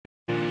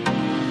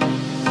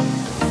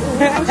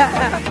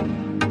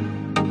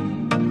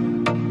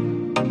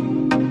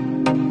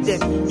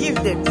Give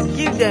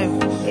them.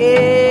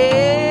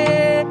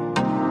 Eh.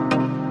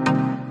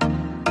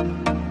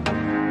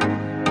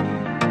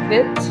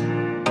 Bit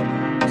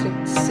to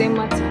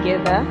simmer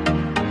together.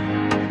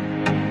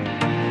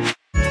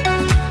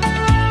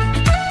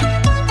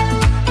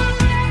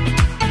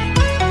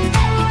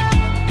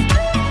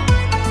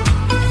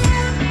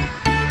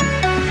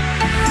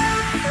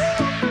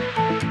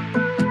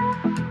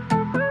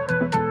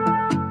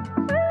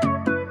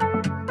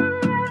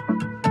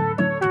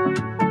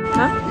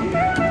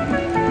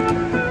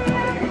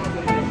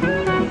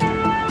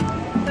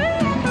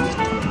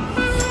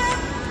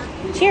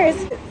 Cheers.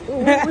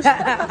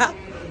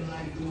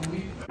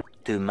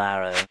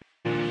 Tomorrow.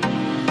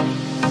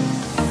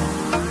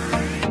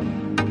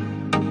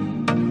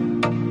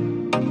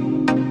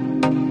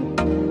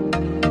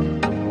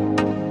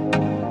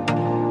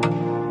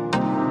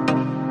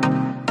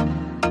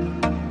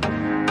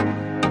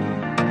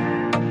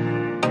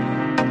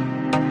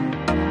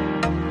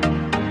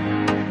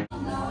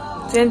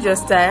 Change your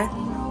style.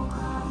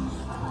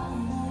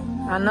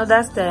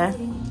 Another style.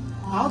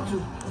 How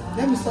to?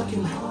 Let me suck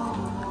in.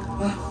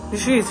 The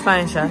shoe is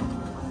fine, Sha.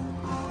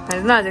 And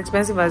it's not as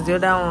expensive as the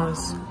other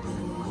ones.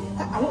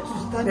 I want to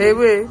stand. Hey,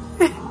 wait.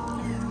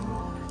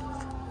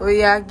 Oh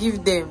yeah,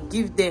 give them.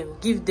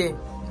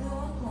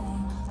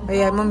 Oh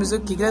yeah, mom is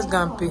okay. Let's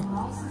go and pay.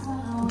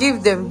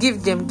 Give them.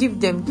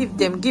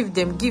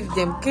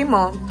 Come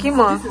on.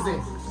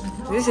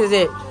 This is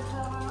it.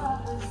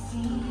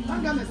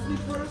 I'm gonna sleep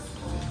first.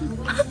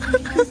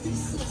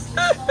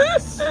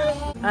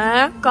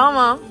 Come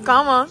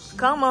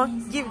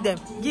on. Give them.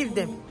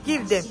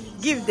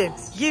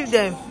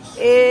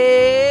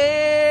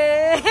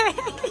 Eh.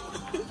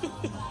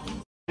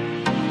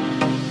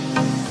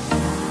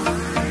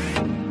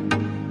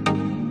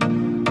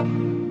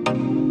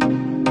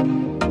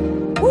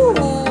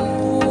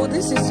 Ooh,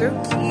 this is so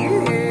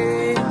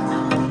cute.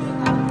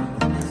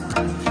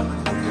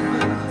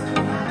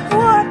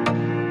 What?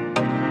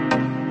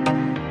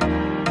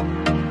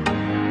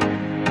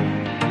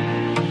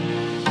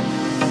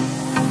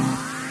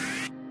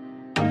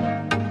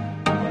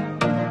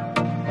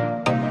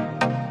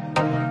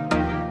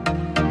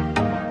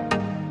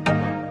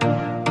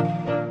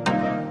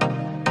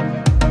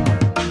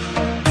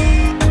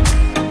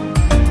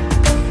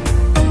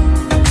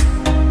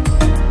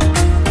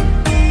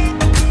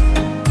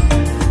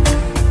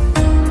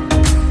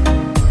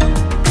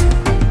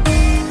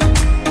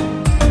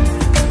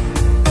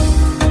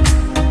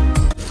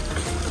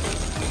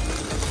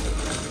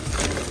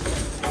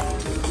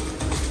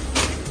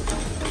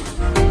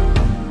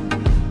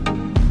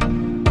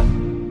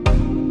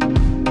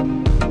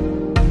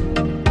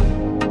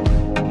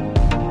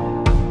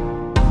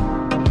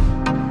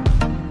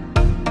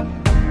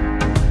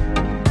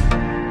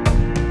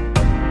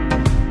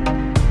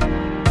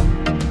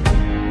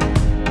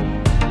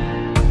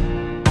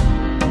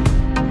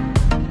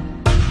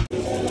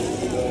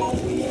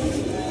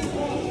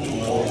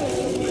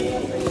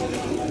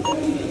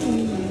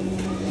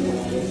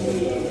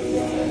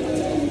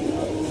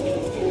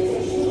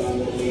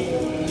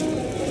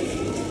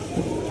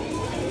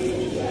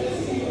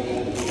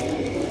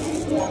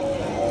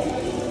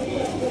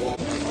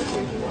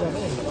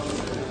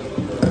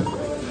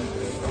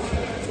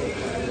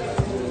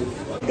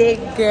 Big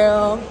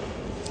girl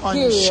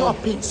On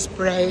shopping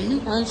spray.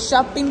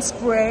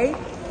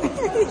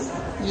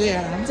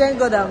 Yeah. Thank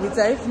God I'm with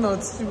her. If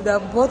not, she would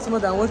have bought more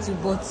than what you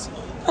bought.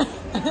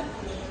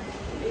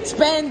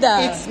 Spender.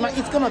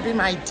 It's gonna be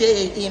my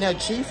day in a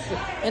jiffy.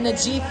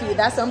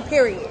 That's on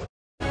period.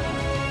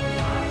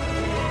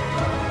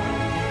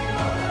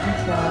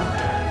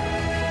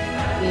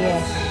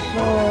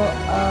 So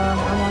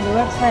I'm on the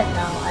website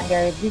now, and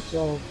there are a bit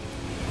of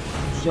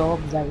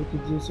jobs that we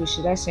could do. So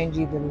should I send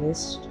you the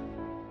list?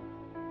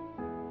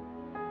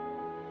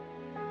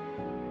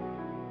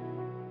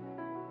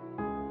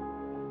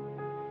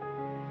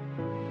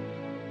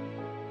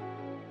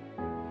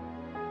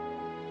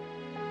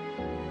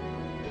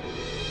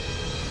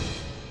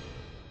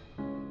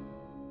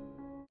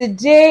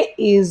 Today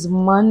is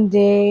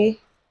Monday,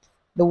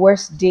 the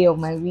worst day of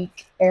my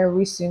week,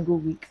 every single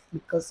week,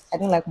 because I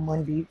don't like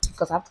Monday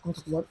because I have to come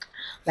to work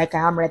like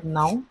I am right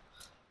now.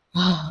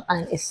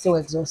 And it's so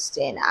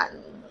exhausting.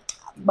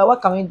 But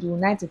what can we do?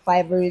 9 to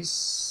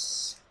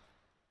 5ers,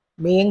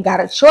 we ain't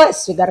got a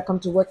choice. We gotta come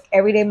to work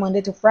every day,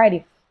 Monday to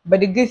Friday. But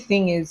the good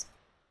thing is,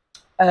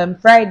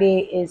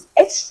 Friday is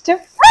Easter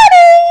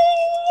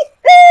Friday,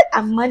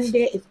 and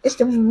Monday is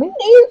Easter Monday.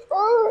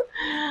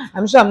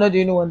 I'm sure I'm not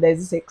the only one that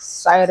is this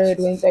excited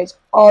when it's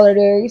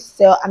holiday.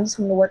 So I'm just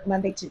going to work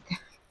Monday to.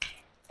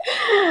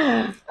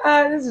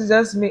 This is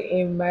just me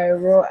in my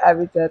raw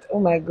habitat. Oh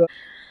my god.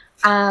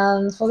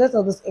 And forget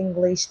all this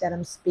English that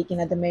I'm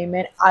speaking at the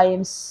moment. I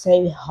am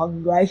so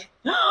hungry.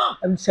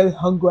 I'm so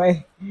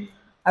hungry.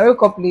 I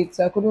woke up late,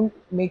 so I couldn't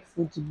make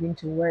food to bring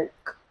to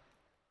work.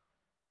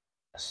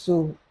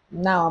 So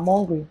now I'm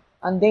hungry.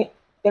 And then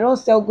They don't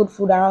sell good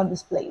food around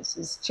this place.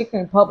 It's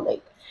Chicken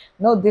Republic.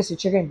 No, this is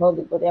Chicken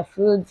Republic, but their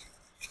food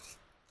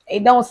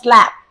it don't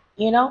slap.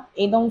 You know,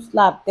 it don't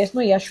slap. There's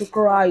no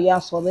Yashukura,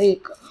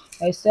 Yasolik.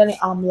 They're selling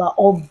Amla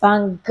or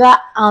Banga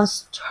and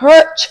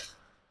Search.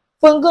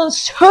 Banga and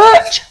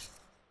Search.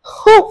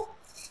 Who?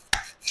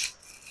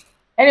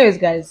 Anyways,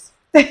 guys,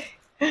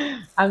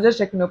 I'm just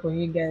checking up on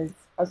you guys.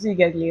 I'll see you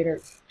guys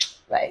later.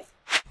 Bye.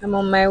 I'm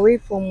on my way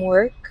from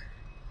work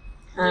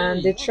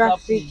and the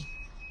traffic.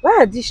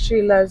 Where are these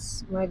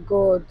trailers? My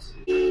God.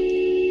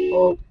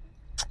 Oh,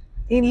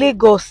 in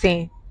Lagos,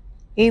 eh?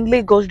 In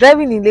Lagos,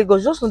 driving in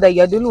Lagos, just know that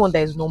you're the only one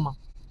that is normal.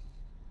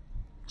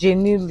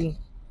 Genuinely.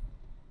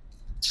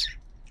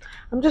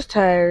 I'm just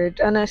tired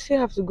and I still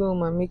have to go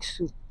home and make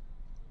soup.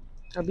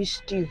 I'll be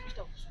stew.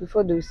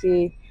 Before they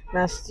say,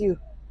 nah, stew.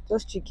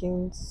 Just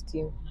chicken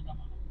stew.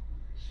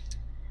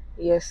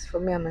 Yes, for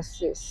me, I'm a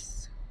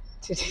sis.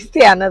 To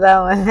stay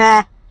another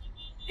one.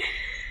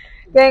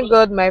 Thank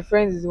God my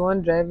friend is the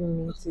one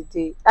driving me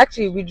today.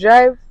 Actually, we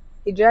drive.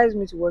 He drives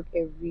me to work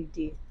every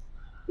day.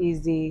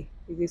 He's a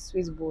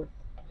Swiss boy.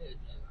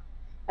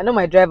 I know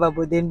my driver,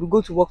 but then we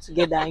go to work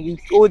together and you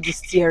hold the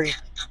steering.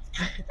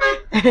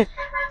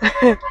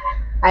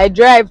 I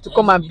drive to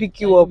come and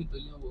pick you up.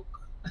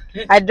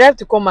 I drive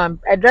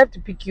to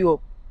pick you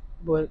up,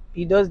 but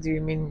he does the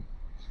remaining.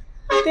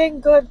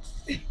 Thank God.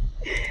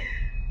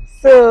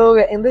 So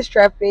we're in this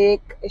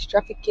traffic. It's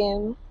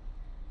trafficking.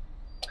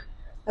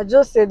 I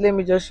just said let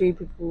me just show you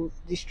people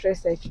the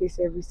stress I face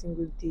every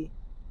single day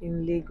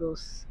in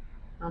Lagos.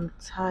 I'm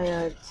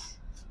tired.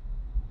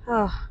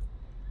 Ah,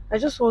 I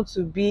just want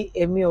to be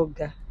Emi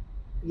Oga,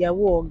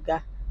 Yawo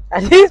Oga.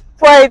 At this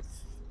point,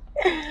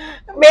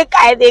 make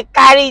I dey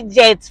carry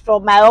jet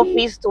from my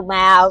office to my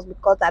house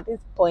because at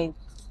this point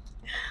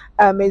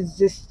I'm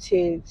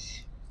exhausted.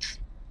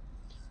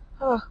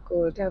 Oh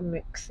God, I'm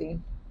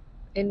mixing.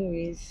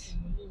 Anyways,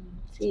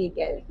 see you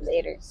guys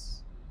later.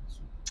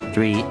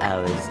 3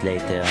 hours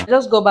later. I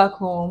just go back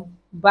home,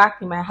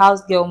 back in my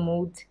house girl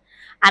mood,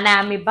 and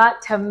I'm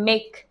about to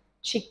make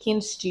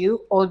chicken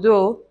stew.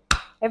 Although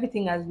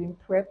everything has been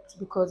prepped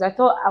because I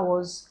thought I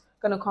was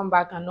gonna come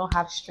back and not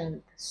have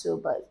strength. So,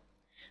 but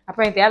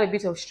apparently I have a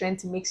bit of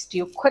strength to make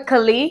stew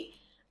quickly.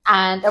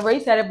 And I've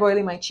already started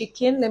boiling my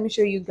chicken. Let me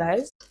show you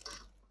guys.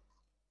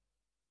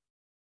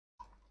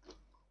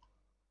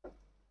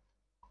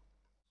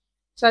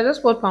 So I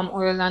just poured palm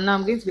oil and now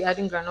I'm going to be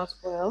adding granite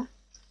oil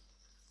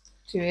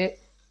to it.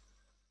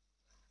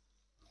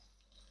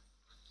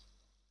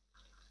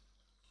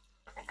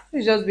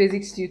 It's just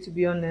basic stew to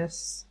be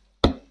honest.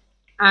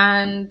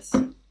 And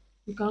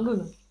you can go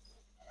now.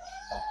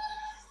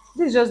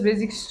 This is just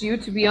basic stew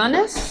to be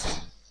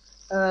honest.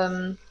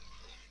 I'm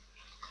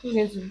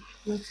going to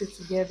mix it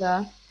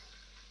together.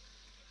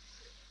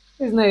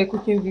 This is not a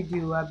cooking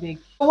video, I beg.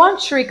 One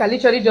trick I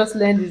literally just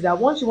learned is that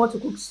once you want to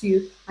cook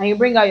stew and you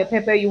bring out your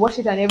pepper, you wash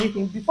it and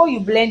everything, before you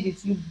blend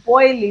it, you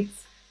boil it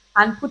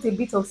and put a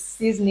bit of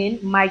seasoning,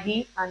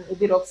 Maggi, and a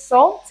bit of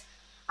salt.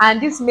 And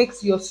this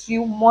makes your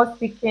stew more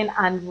thickened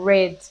and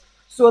red.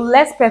 So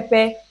less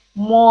pepper,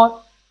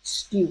 more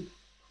stew.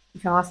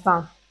 If you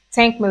understand.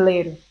 Thank me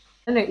later.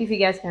 I don't know if you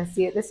guys can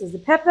see it. This is the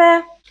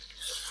pepper.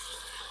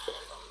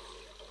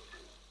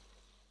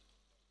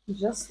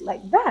 Just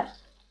like that.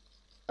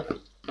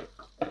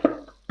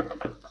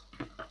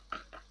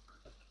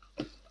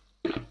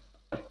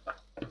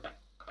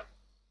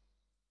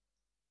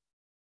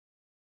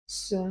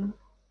 So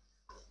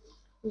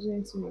who's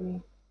going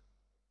to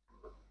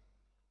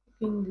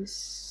be in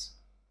this?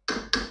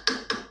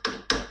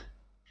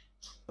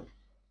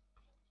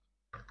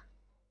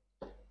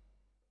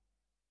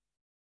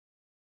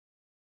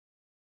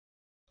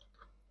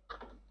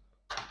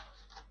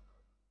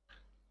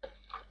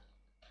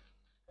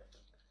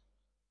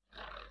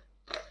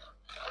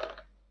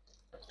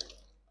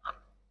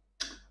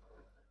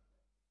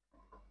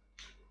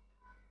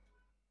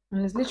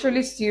 And it's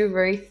literally still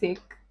very thick.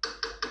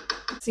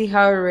 See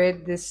how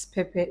red this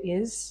pepper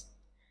is,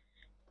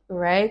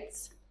 right?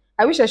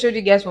 I wish I showed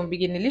you guys from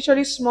beginning.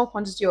 Literally small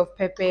quantity of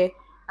pepper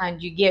and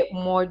you get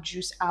more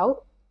juice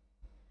out.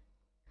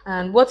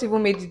 And what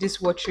even made this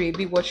watery, a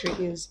bit watery,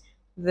 is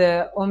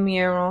the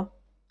omiero,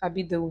 a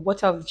bit the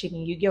water of the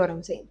chicken. You get what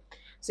I'm saying?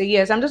 So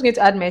yes, I'm just going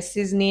to add my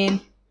seasoning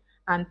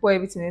and pour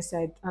everything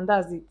inside, and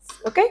that's it.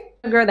 Okay,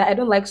 girl, that I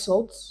don't like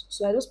salt,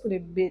 so I just put a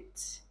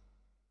bit.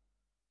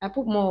 I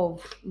put more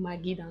of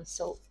Maggi than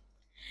salt,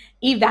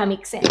 if that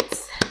makes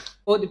sense.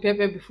 Pour the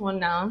pepper before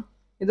now.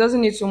 It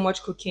doesn't need so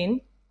much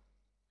cooking,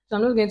 so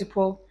I'm just going to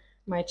pour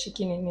my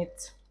chicken in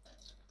it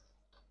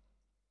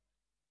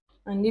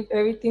and leave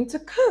everything to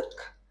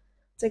cook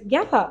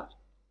together.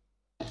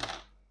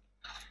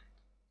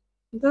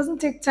 It doesn't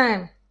take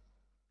time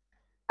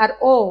at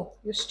all.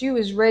 Your stew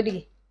is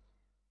ready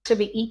to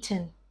be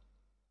eaten.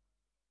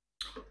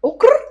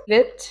 Okay.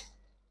 It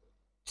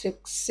to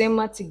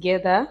simmer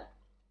together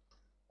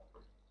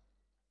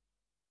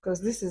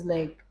because this is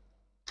like,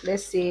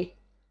 let's say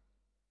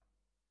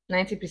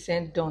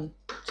 90% done,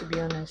 to be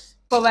honest.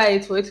 Cover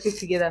it for it to cook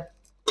together,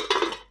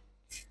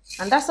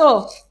 and that's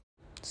all.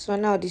 So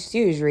now the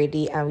stew is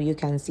ready, and you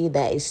can see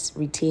that it's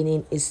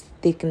retaining its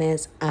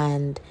thickness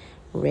and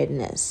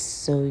redness.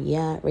 So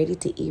yeah, ready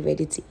to eat,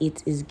 ready to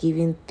eat. Is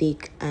giving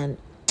thick and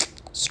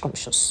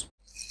scrumptious.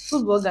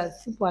 Food bloggers,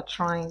 people are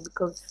trying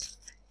because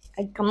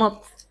I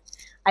cannot.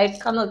 I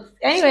cannot.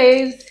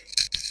 Anyways,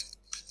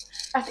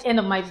 that's the end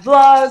of my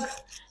vlog.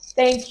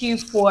 Thank you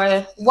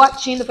for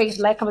watching. Don't forget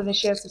to like, comment, and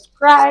share,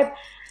 subscribe.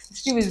 The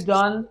stew is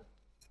done.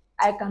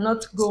 I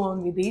cannot go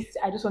on with this.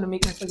 I just want to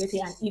make my spaghetti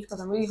and eat because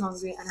I'm really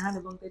hungry and I have a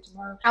long day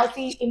tomorrow. I'll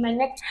see you in my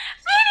next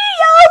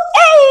video.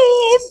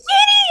 Hey,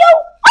 video.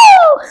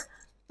 Oh,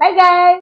 bye guys.